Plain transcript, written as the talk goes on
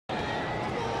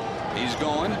He's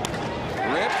going.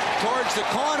 Rip towards the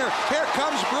corner. Here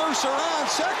comes Bruce around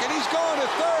second. He's going to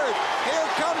third. Here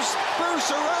comes Bruce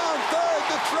around third.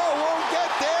 The throw won't get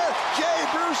there. Jay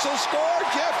Bruce will score.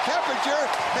 Jeff Keppinger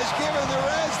has given the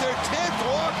Reds their 10th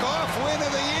walk-off win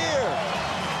of the year.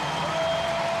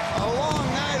 A long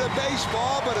night of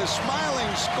baseball, but a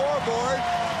smiling scoreboard,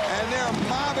 and they're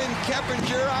mobbing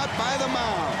Keppinger out by the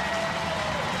mound.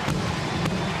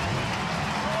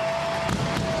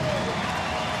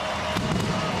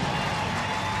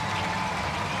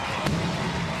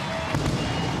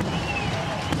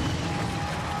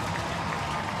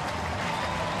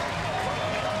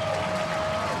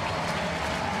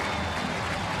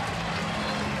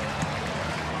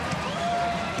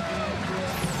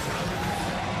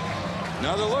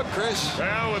 Another look, Chris.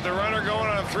 Well, with the runner going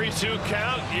on a 3-2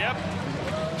 count, yep.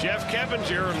 Jeff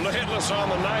Keppinger, hitless on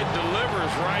the night,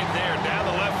 delivers right there down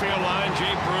the left field line.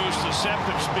 Jay Bruce,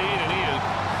 deceptive speed, and he is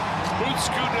boot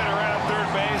scooting it around third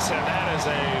base, and that is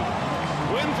a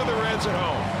win for the Reds at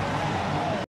home.